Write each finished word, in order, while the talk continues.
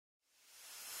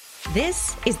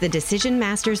This is the Decision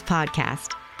Masters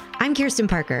Podcast. I'm Kirsten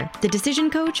Parker, the decision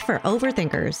coach for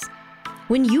overthinkers.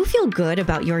 When you feel good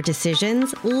about your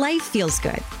decisions, life feels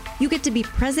good. You get to be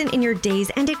present in your days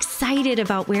and excited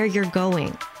about where you're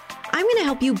going. I'm going to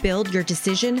help you build your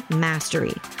decision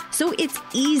mastery so it's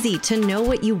easy to know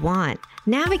what you want,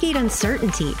 navigate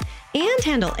uncertainty, and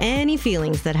handle any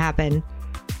feelings that happen.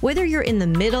 Whether you're in the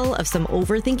middle of some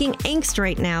overthinking angst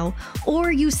right now,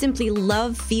 or you simply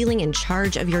love feeling in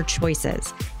charge of your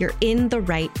choices, you're in the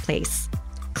right place.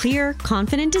 Clear,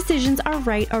 confident decisions are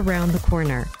right around the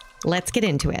corner. Let's get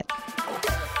into it.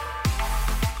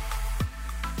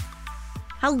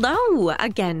 Hello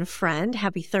again, friend.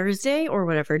 Happy Thursday or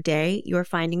whatever day you are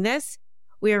finding this.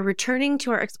 We are returning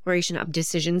to our exploration of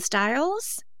decision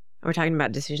styles. We're talking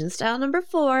about decision style number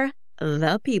 4,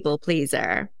 the people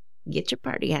pleaser. Get your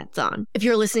party hats on. If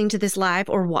you're listening to this live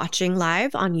or watching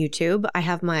live on YouTube, I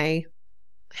have my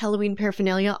Halloween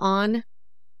paraphernalia on.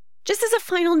 Just as a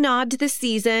final nod to the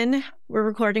season, we're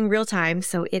recording real time,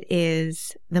 so it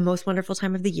is the most wonderful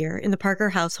time of the year in the Parker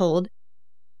household.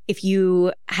 If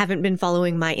you haven't been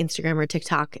following my Instagram or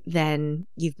TikTok, then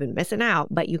you've been missing out,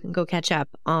 but you can go catch up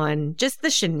on just the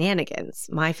shenanigans.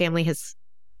 My family has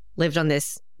lived on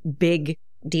this big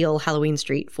deal Halloween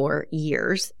street for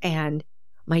years, and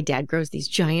my dad grows these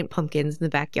giant pumpkins in the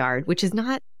backyard, which is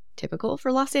not typical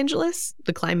for Los Angeles.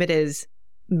 The climate is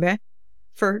meh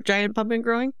for giant pumpkin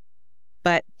growing,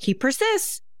 but he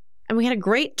persists. And we had a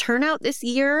great turnout this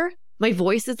year. My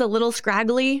voice is a little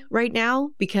scraggly right now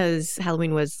because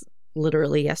Halloween was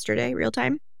literally yesterday, real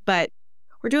time, but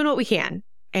we're doing what we can.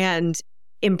 And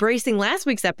embracing last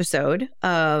week's episode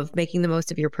of making the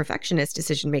most of your perfectionist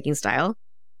decision-making style,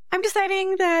 I'm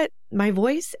deciding that my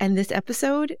voice and this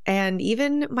episode and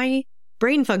even my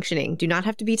brain functioning do not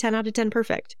have to be 10 out of 10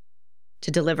 perfect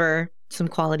to deliver some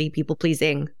quality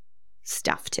people-pleasing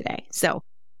stuff today. So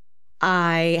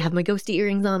I have my ghosty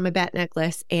earrings on, my bat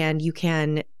necklace, and you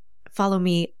can follow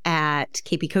me at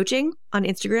KP Coaching on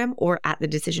Instagram or at The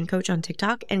Decision Coach on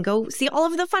TikTok and go see all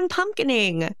of the fun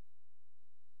pumpkining.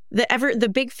 The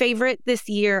big favorite this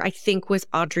year, I think, was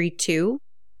Audrey 2.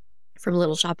 From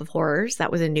Little Shop of Horrors.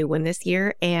 That was a new one this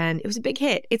year, and it was a big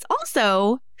hit. It's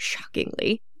also,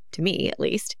 shockingly, to me at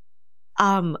least,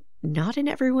 not in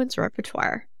everyone's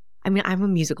repertoire. I mean, I'm a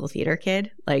musical theater kid,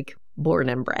 like born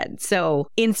and bred. So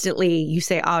instantly you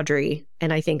say Audrey,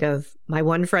 and I think of my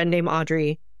one friend named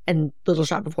Audrey and Little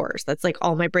Shop of Horrors. That's like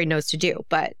all my brain knows to do.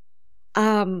 But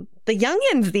the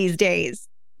youngins these days,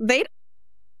 they don't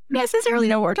necessarily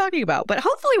know what we're talking about. But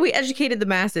hopefully we educated the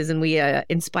masses and we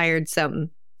inspired some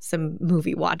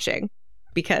movie watching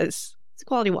because it's a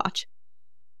quality watch.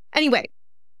 Anyway,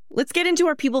 let's get into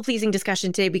our people-pleasing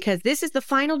discussion today because this is the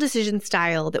final decision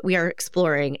style that we are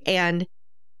exploring, and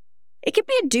it can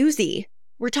be a doozy.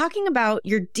 We're talking about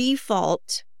your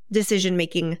default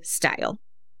decision-making style.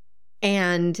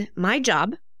 And my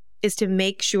job is to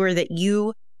make sure that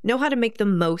you know how to make the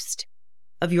most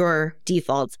of your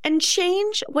defaults and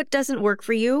change what doesn't work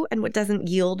for you and what doesn't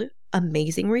yield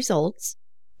amazing results,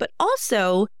 but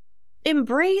also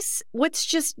embrace what's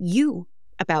just you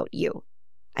about you.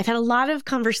 I've had a lot of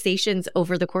conversations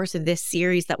over the course of this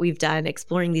series that we've done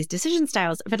exploring these decision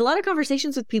styles. I've had a lot of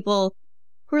conversations with people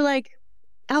who are like,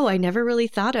 oh, I never really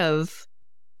thought of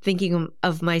thinking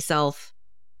of myself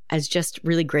as just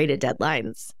really great at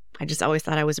deadlines. I just always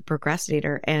thought I was a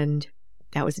procrastinator, and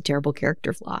that was a terrible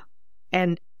character flaw.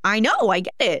 And I know, I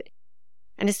get it.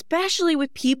 And especially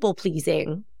with people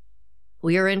pleasing,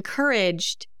 we are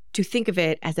encouraged to think of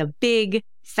it as a big,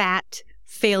 fat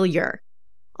failure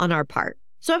on our part.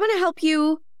 So I'm going to help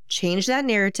you change that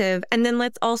narrative. And then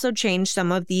let's also change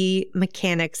some of the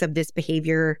mechanics of this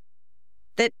behavior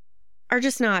that are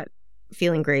just not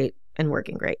feeling great and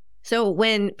working great. So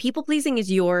when people pleasing is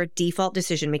your default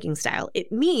decision-making style, it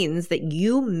means that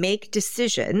you make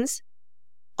decisions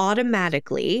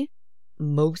automatically,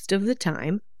 most of the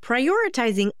time,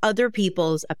 prioritizing other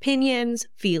people's opinions,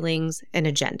 feelings, and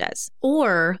agendas,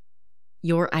 or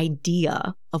your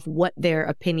idea of what their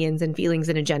opinions and feelings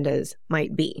and agendas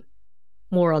might be.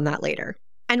 More on that later.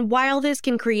 And while this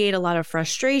can create a lot of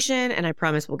frustration, and I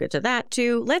promise we'll get to that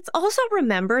too, let's also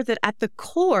remember that at the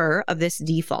core of this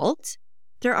default,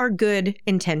 there are good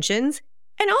intentions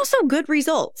and also good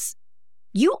results.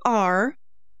 You are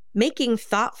making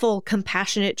thoughtful,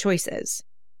 compassionate choices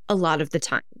a lot of the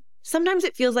time. Sometimes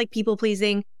it feels like people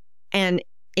pleasing and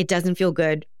it doesn't feel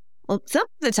good. Well, some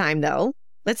of the time though,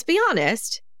 let's be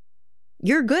honest,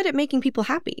 you're good at making people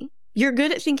happy. You're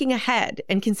good at thinking ahead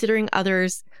and considering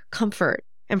others' comfort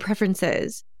and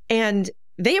preferences, and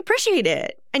they appreciate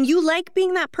it. And you like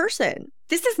being that person.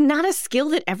 this is not a skill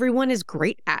that everyone is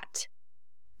great at.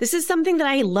 This is something that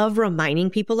I love reminding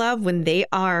people of when they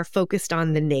are focused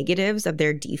on the negatives of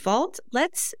their default.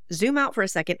 Let's zoom out for a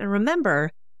second and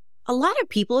remember, a lot of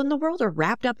people in the world are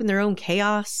wrapped up in their own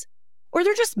chaos, or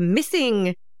they're just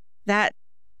missing that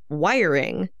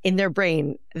wiring in their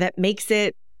brain that makes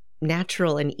it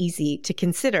natural and easy to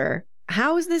consider,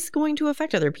 how is this going to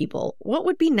affect other people? What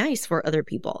would be nice for other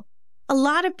people? A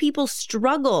lot of people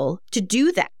struggle to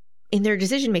do that in their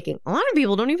decision making. A lot of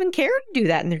people don't even care to do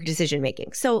that in their decision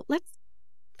making. So let's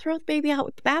throw the baby out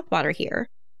with the bathwater here.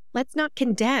 Let's not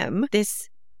condemn this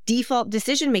default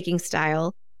decision making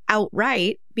style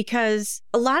outright, because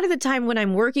a lot of the time when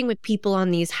I'm working with people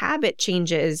on these habit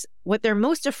changes, what they're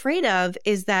most afraid of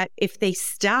is that if they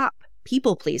stop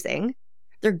people pleasing,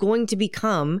 they're going to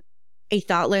become a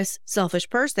thoughtless, selfish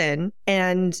person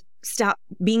and stop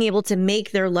being able to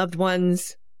make their loved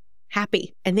ones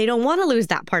happy. And they don't want to lose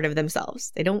that part of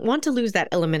themselves. They don't want to lose that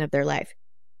element of their life.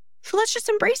 So let's just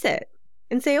embrace it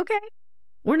and say, okay,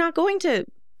 we're not going to,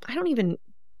 I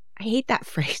hate that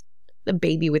phrase, the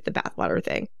baby with the bathwater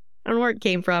thing. I don't know where it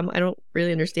came from. I don't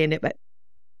really understand it, but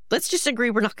let's just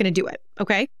agree we're not going to do it.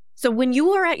 Okay. So when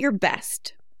you are at your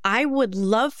best, I would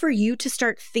love for you to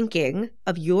start thinking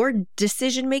of your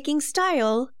decision-making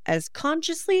style as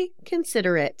consciously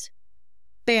considerate.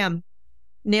 Bam.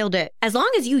 Nailed it. As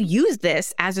long as you use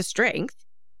this as a strength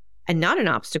and not an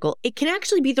obstacle, it can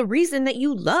actually be the reason that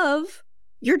you love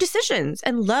your decisions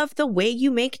and love the way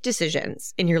you make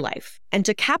decisions in your life. And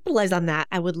to capitalize on that,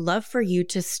 I would love for you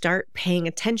to start paying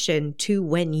attention to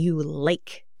when you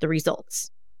like the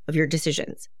results of your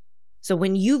decisions. So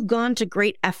when you've gone to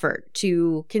great effort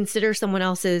to consider someone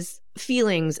else's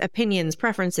feelings, opinions,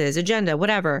 preferences, agenda,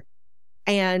 whatever,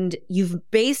 and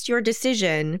you've based your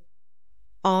decision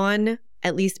on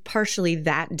at least partially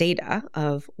that data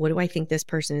of what do I think this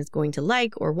person is going to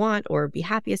like or want or be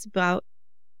happiest about.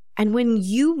 And when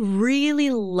you really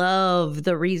love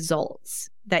the results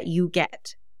that you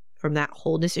get from that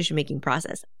whole decision-making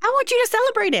process, I want you to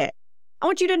celebrate it. I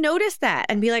want you to notice that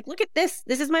and be like, look at this.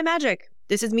 This is my magic.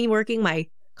 This is me working my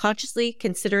consciously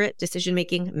considerate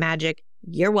decision-making magic.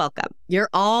 You're welcome. You're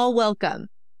all welcome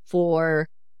for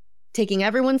taking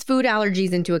everyone's food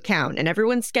allergies into account and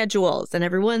everyone's schedules and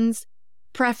everyone's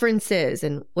preferences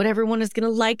and what everyone is going to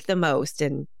like the most,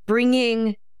 and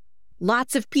bringing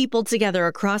lots of people together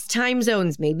across time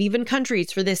zones, maybe even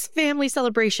countries, for this family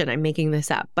celebration. I'm making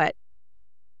this up, but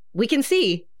we can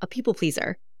see a people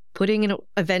pleaser putting an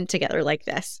event together like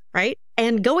this, right?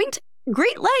 And going to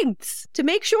great lengths to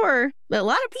make sure that a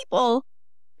lot of people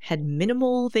had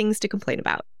minimal things to complain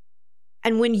about.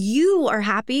 And when you are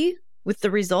happy with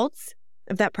the results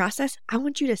of that process, I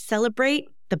want you to celebrate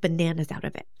the bananas out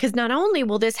of it. Because not only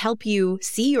will this help you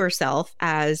see yourself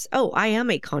as, oh, I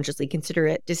am a consciously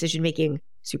considerate decision-making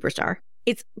superstar,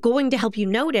 it's going to help you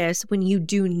notice when you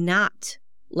do not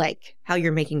like how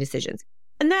you're making decisions.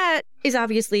 And that is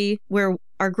obviously where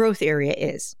our growth area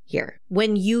is here.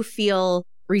 When you feel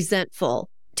resentful,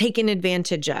 taken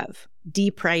advantage of,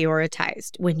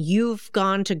 deprioritized, when you've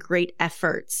gone to great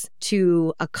efforts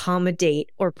to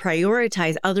accommodate or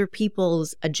prioritize other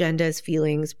people's agendas,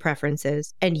 feelings,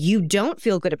 preferences, and you don't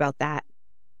feel good about that,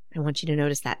 I want you to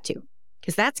notice that too.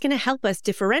 Because that's going to help us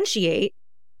differentiate,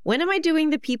 when am I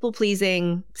doing the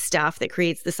people-pleasing stuff that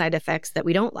creates the side effects that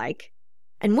we don't like?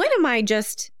 And when am I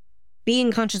just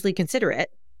being consciously considerate?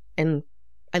 And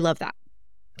I love that.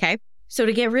 Okay. So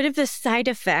to get rid of the side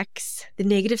effects, the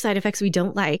negative side effects we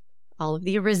don't like, all of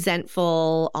the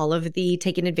resentful, all of the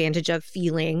taken advantage of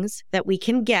feelings that we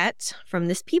can get from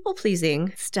this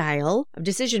people-pleasing style of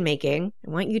decision-making,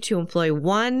 I want you to employ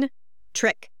one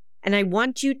trick, and I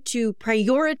want you to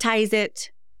prioritize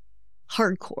it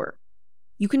hardcore.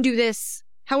 You can do this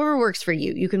however works for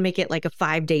you. You can make it like a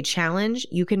 5-day challenge.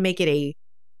 You can make it a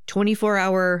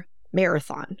 24-hour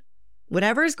marathon.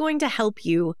 Whatever is going to help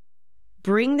you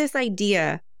bring this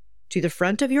idea to the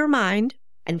front of your mind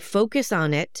and focus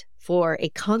on it for a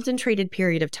concentrated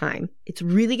period of time. It's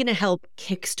really going to help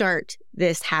kickstart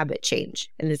this habit change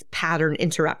and this pattern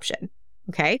interruption.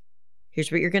 Okay?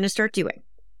 Here's what you're going to start doing.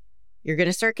 You're going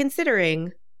to start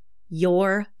considering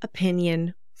your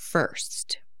opinion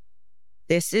first.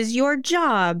 This is your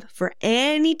job for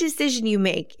any decision you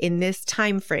make in this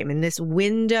time frame, in this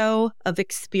window of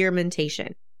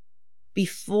experimentation.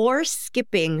 Before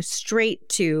skipping straight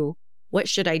to, what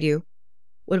should I do?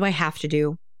 What do I have to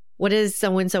do? What does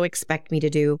so-and-so expect me to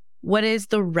do? What is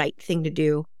the right thing to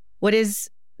do? What is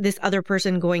this other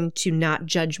person going to not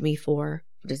judge me for?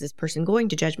 What is this person going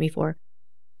to judge me for?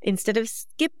 Instead of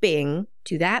skipping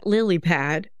to that lily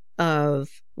pad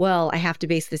of, well, I have to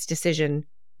base this decision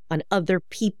on other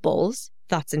people's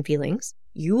thoughts and feelings,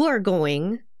 you are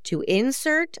going to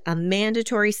insert a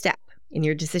mandatory step in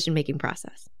your decision-making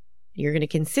process. You're going to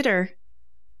consider,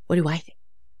 what do I think?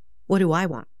 What do I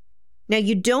want? Now,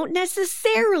 you don't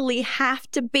necessarily have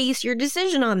to base your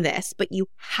decision on this, but you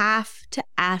have to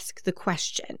ask the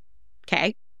question,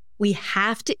 okay? We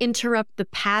have to interrupt the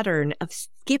pattern of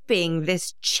skipping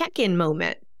this check-in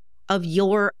moment of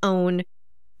your own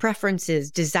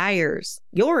preferences, desires,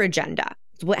 your agenda.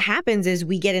 What happens is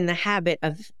we get in the habit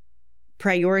of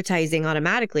prioritizing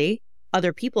automatically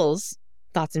other people's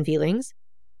thoughts and feelings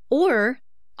or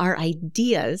our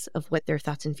ideas of what their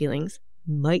thoughts and feelings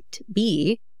might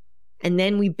be. And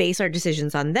then we base our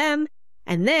decisions on them.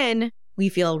 And then we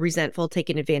feel resentful,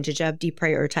 taken advantage of,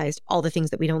 deprioritized, all the things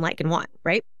that we don't like and want,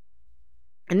 right?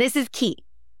 And this is key.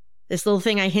 This little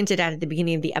thing I hinted at the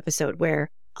beginning of the episode where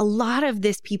a lot of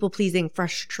this people-pleasing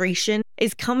frustration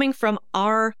is coming from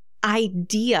our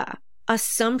idea,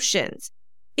 assumptions,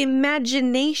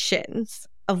 imaginations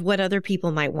of what other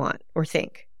people might want or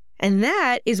think. And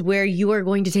that is where you are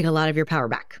going to take a lot of your power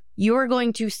back. You are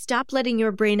going to stop letting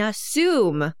your brain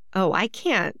assume, oh, I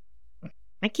can't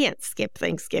skip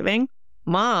Thanksgiving.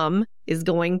 Mom is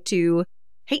going to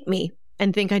hate me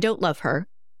and think I don't love her,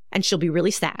 and she'll be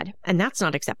really sad, and that's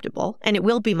not acceptable, and it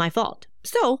will be my fault.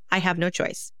 So I have no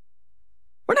choice.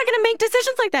 We're not going to make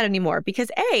decisions like that anymore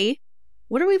because A,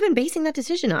 what are we even basing that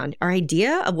decision on? Our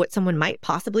idea of what someone might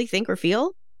possibly think or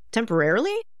feel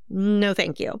temporarily? No,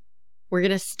 thank you. We're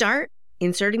going to start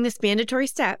inserting this mandatory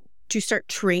step to start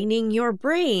training your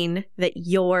brain that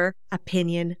your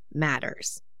opinion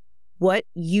matters. What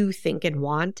you think and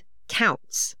want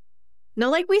counts.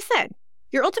 Now, like we said,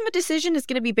 your ultimate decision is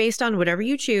going to be based on whatever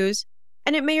you choose,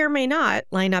 and it may or may not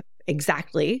line up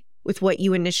exactly with what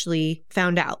you initially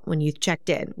found out when you checked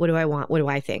in. What do I want? What do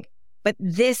I think? But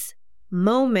this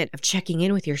moment of checking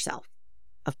in with yourself,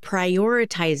 of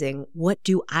prioritizing what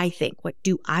do I think, what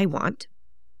do I want,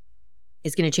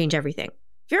 is going to change everything.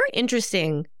 Very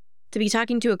interesting to be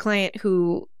talking to a client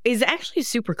who is actually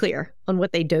super clear on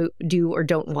what they do or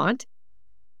don't want.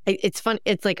 It's fun.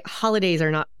 It's like holidays are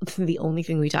not the only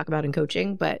thing we talk about in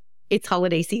coaching, but it's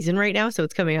holiday season right now, so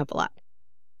it's coming up a lot.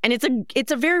 And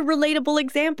it's a very relatable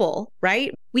example,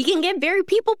 right? We can get very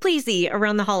people-pleasy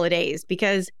around the holidays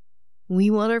because we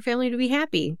want our family to be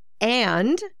happy.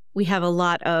 And we have a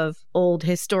lot of old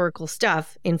historical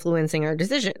stuff influencing our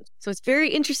decisions. So it's very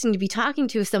interesting to be talking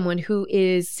to someone who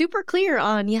is super clear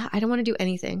on, yeah, I don't want to do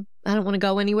anything. I don't want to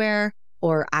go anywhere,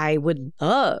 or I would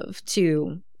love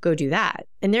to go do that.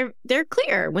 And they're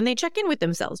clear when they check in with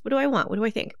themselves. What do I want? What do I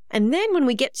think? And then when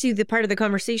we get to the part of the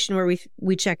conversation where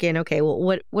we check in, okay, well,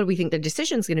 what do we think the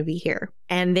decision's going to be here?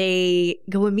 And they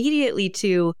go immediately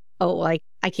to, oh,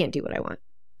 I can't do what I want.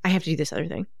 I have to do this other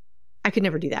thing. I could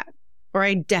never do that. Or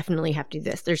I definitely have to do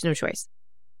this. There's no choice.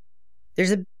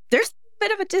 There's a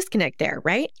bit of a disconnect there,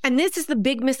 right? And this is the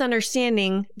big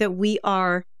misunderstanding that we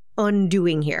are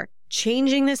undoing here.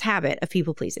 Changing this habit of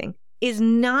people pleasing is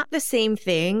not the same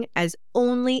thing as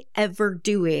only ever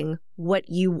doing what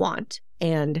you want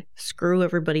and screw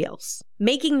everybody else.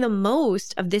 Making the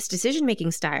most of this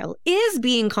decision-making style is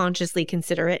being consciously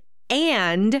considerate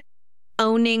and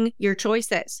owning your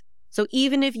choices. So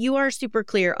even if you are super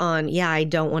clear on, yeah, I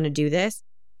don't want to do this,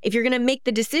 if you're going to make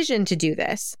the decision to do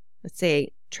this, let's say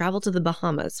travel to the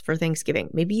Bahamas for Thanksgiving,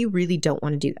 maybe you really don't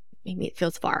want to do that. Maybe it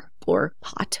feels far or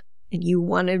hot and you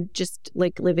want to just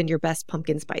live in your best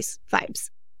pumpkin spice vibes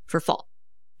for fall.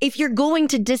 If you're going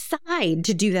to decide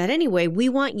to do that anyway, we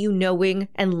want you knowing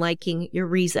and liking your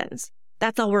reasons.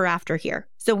 That's all we're after here.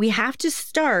 So we have to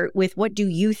start with what do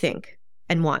you think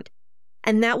and want?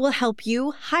 And that will help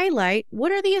you highlight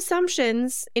what are the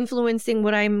assumptions influencing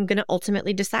what I'm going to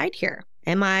ultimately decide here.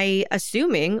 Am I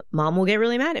assuming mom will get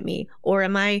really mad at me? Or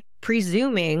am I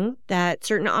presuming that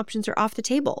certain options are off the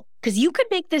table? Because you could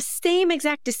make the same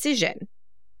exact decision,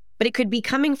 but it could be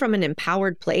coming from an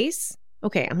empowered place.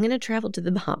 Okay, I'm going to travel to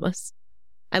the Bahamas.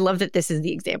 I love that this is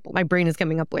the example my brain is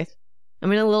coming up with.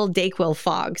 I'm in a little Dayquil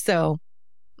fog. So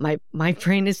my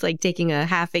brain is taking a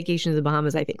half vacation to the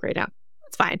Bahamas, I think, right now.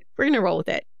 It's fine. We're going to roll with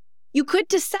it. You could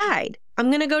decide, I'm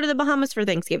going to go to the Bahamas for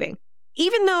Thanksgiving,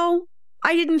 even though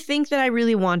I didn't think that I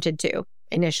really wanted to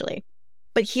initially.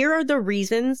 But here are the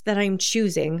reasons that I'm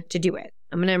choosing to do it.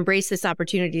 I'm going to embrace this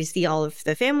opportunity to see all of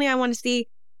the family I want to see.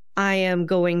 I am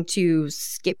going to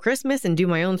skip Christmas and do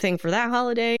my own thing for that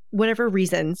holiday. Whatever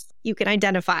reasons you can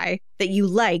identify that you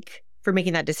like for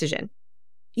making that decision.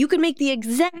 You could make the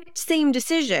exact same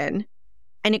decision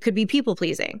and it could be people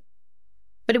pleasing.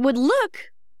 But it would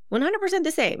look 100%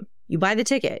 the same. You buy the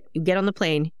ticket, you get on the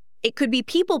plane. It could be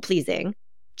people pleasing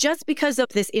just because of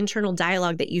this internal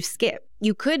dialogue that you skip.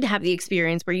 You could have the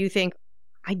experience where you think,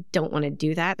 I don't want to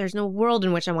do that. There's no world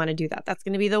in which I want to do that. That's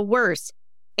going to be the worst.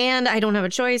 And I don't have a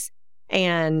choice.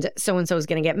 And so-and-so is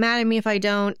going to get mad at me if I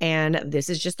don't. And this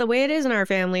is just the way it is in our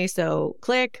family. So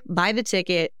click, buy the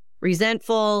ticket,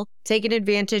 resentful, taken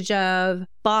advantage of,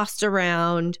 bossed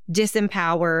around,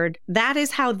 disempowered. That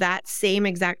is how that same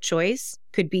exact choice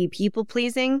could be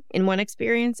people-pleasing in one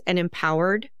experience and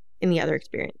empowered in the other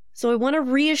experience. So I want to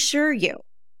reassure you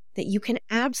that you can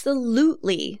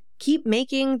absolutely keep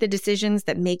making the decisions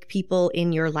that make people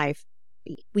in your life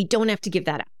happy. We don't have to give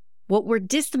that up. What we're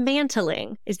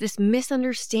dismantling is this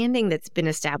misunderstanding that's been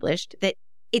established that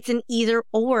it's an either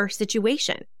or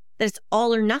situation, that it's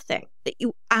all or nothing, that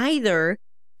you either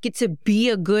get to be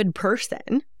a good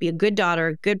person, be a good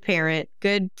daughter, good parent,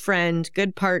 good friend,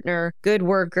 good partner, good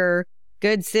worker,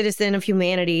 good citizen of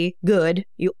humanity, good.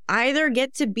 You either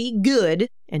get to be good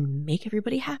and make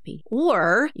everybody happy,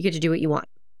 or you get to do what you want.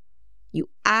 You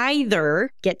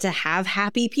either get to have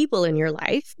happy people in your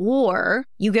life, or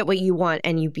you get what you want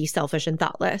and you be selfish and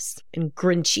thoughtless and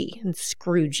grinchy and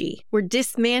scroogey. We're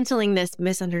dismantling this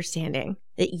misunderstanding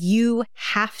that you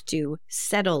have to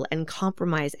settle and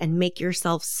compromise and make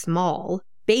yourself small,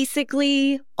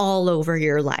 basically all over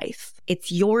your life.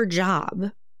 It's your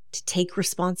job to take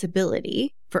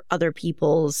responsibility for other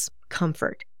people's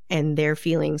comfort and their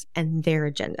feelings and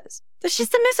their agendas. That's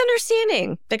just a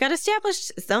misunderstanding that got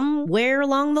established somewhere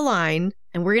along the line,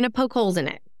 and we're going to poke holes in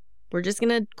it. We're just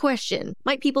going to question,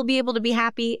 might people be able to be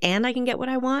happy and I can get what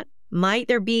I want? Might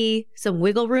there be some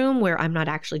wiggle room where I'm not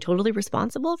actually totally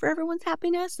responsible for everyone's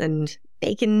happiness and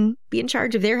they can be in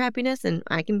charge of their happiness and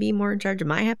I can be more in charge of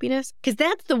my happiness? Because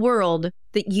that's the world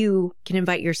that you can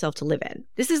invite yourself to live in.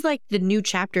 This is like the new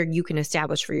chapter you can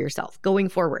establish for yourself going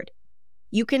forward.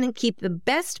 You can keep the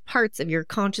best parts of your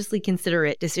consciously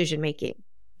considerate decision-making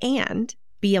and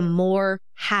be a more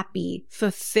happy,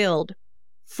 fulfilled,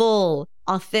 full,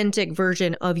 authentic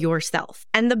version of yourself.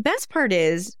 And the best part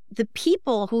is the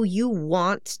people who you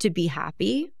want to be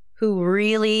happy, who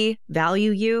really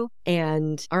value you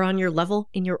and are on your level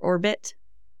in your orbit,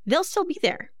 they'll still be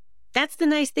there. That's the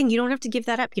nice thing. You don't have to give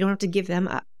that up. You don't have to give them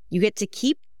up. You get to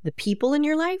keep the people in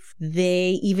your life.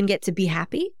 They even get to be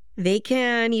happy. They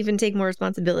can even take more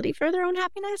responsibility for their own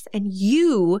happiness, and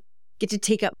you get to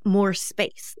take up more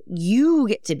space. You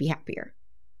get to be happier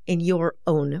in your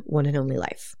own one and only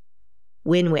life.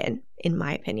 Win-win, in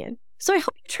my opinion. So I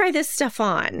hope you try this stuff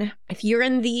on. If you're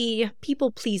in the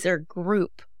people pleaser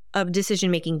group of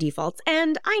decision-making defaults,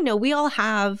 and I know we all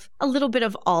have a little bit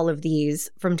of all of these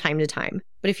from time to time,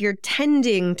 but if you're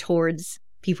tending towards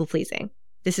people pleasing,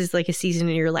 this is like a season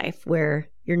in your life where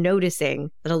you're noticing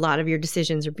that a lot of your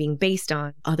decisions are being based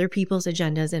on other people's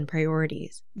agendas and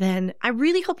priorities, then I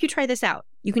really hope you try this out.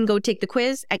 You can go take the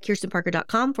quiz at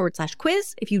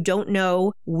kirstenparker.com/quiz. If you don't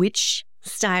know which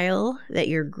style that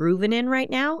you're grooving in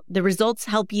right now, the results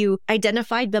help you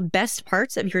identify the best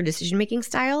parts of your decision-making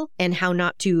style and how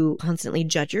not to constantly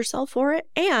judge yourself for it,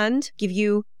 and give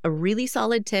you a really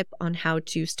solid tip on how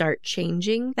to start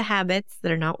changing the habits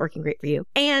that are not working great for you.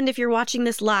 And if you're watching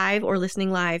this live or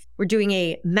listening live, we're doing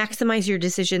a Maximize Your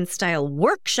Decision Style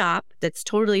workshop that's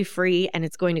totally free, and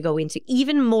it's going to go into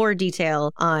even more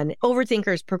detail on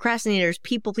overthinkers, procrastinators,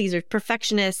 people pleasers,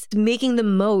 perfectionists, making the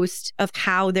most of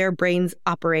how their brains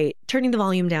operate, turning the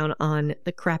volume down on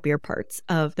the crappier parts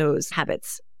of those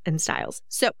habits and styles.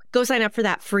 So go sign up for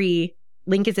that free.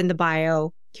 Link is in the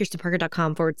bio.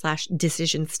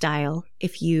 kirstenparker.com/decision style.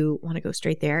 If you want to go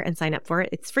straight there and sign up for it,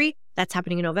 it's free. That's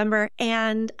happening in November.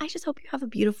 And I just hope you have a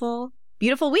beautiful,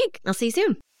 beautiful week. I'll see you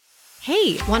soon.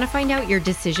 Hey, want to find out your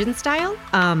decision style?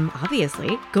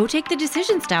 Obviously, go take the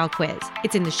decision style quiz.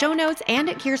 It's in the show notes and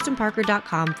at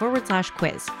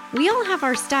kirstenparker.com/quiz. We all have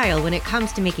our style when it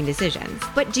comes to making decisions,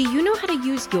 but do you know how to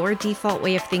use your default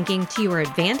way of thinking to your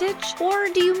advantage? Or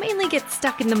do you mainly get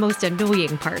stuck in the most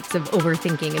annoying parts of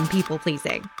overthinking and people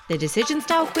pleasing? The decision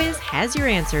style quiz has your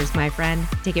answers, my friend.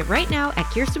 Take it right now at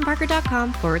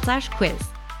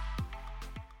kirstenparker.com/quiz.